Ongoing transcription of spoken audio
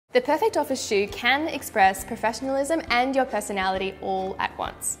The perfect office shoe can express professionalism and your personality all at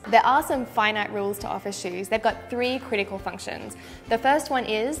once. There are some finite rules to office shoes. They've got 3 critical functions. The first one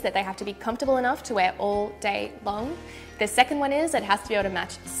is that they have to be comfortable enough to wear all day long. The second one is that it has to be able to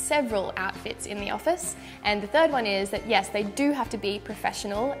match several outfits in the office. And the third one is that yes, they do have to be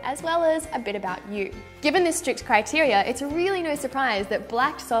professional as well as a bit about you. Given this strict criteria, it's really no surprise that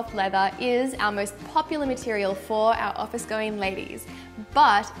black soft leather is our most popular material for our office-going ladies.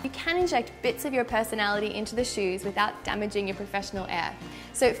 But you can inject bits of your personality into the shoes without damaging your professional air.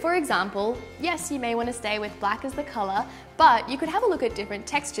 So for example, yes, you may want to stay with black as the colour, but you could have a look at different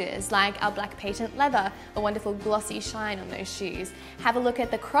textures like our black patent leather, a wonderful glossy shine on those shoes. Have a look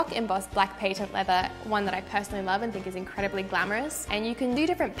at the croc embossed black patent leather, one that I personally love and think is incredibly glamorous. And you can do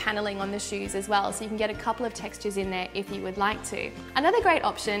different paneling on the shoes as well, so you can get a couple of textures in there if you would like to. Another great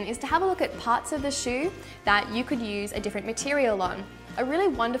option is to have a look at parts of the shoe that you could use a different material on. A really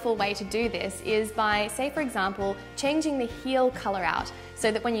wonderful way to do this is by, say for example, changing the heel colour out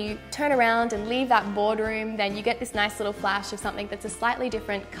so that when you turn around and leave that boardroom, then you get this nice little flash of something that's a slightly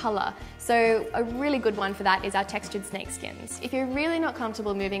different colour. So a really good one for that is our textured snakeskins. If you're really not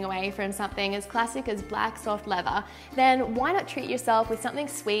comfortable moving away from something as classic as black soft leather, then why not treat yourself with something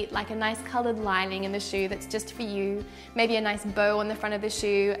sweet like a nice coloured lining in the shoe that's just for you, maybe a nice bow on the front of the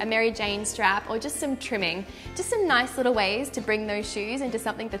shoe, a Mary Jane strap, or just some trimming. Just some nice little ways to bring those shoes into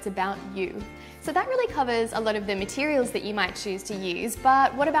something that's about you. So that really covers a lot of the materials that you might choose to use,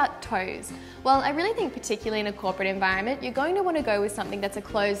 but what about toes? Well, I really think particularly in a corporate environment, you're going to want to go with something that's a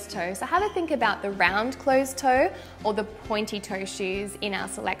closed toe. So have a think about the round closed toe or the pointy toe shoes in our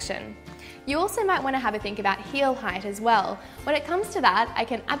selection. You also might want to have a think about heel height as well. When it comes to that, I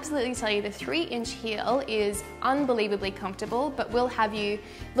can absolutely tell you the 3-inch heel is unbelievably comfortable, but will have you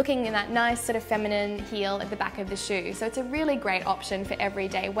looking in that nice sort of feminine heel at the back of the shoe. So it's a really great option for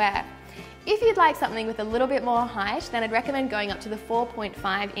everyday wear. If you'd like something with a little bit more height, then I'd recommend going up to the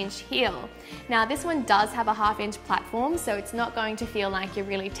 4.5-inch heel. Now this one does have a 1/2-inch platform, so it's not going to feel like you're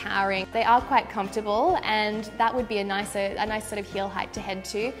really towering. They are quite comfortable, and that would be a nice sort of heel height to head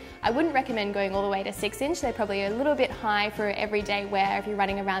to. I wouldn't recommend going all the way to 6-inch. They're probably a little bit high for everyday wear if you're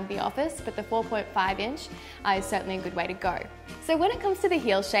running around the office, but the 4.5-inch is certainly a good way to go. So when it comes to the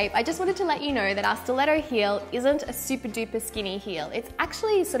heel shape, I just wanted to let you know that our stiletto heel isn't a super duper skinny heel. It's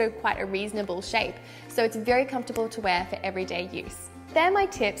actually sort of quite a reasonable shape, so it's very comfortable to wear for everyday use. They're my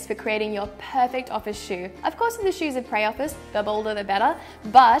tips for creating your perfect office shoe. Of course, if the shoe's a pre-office, the bolder the better,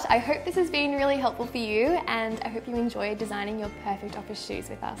 but I hope this has been really helpful for you, and I hope you enjoy designing your perfect office shoes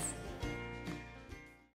with us.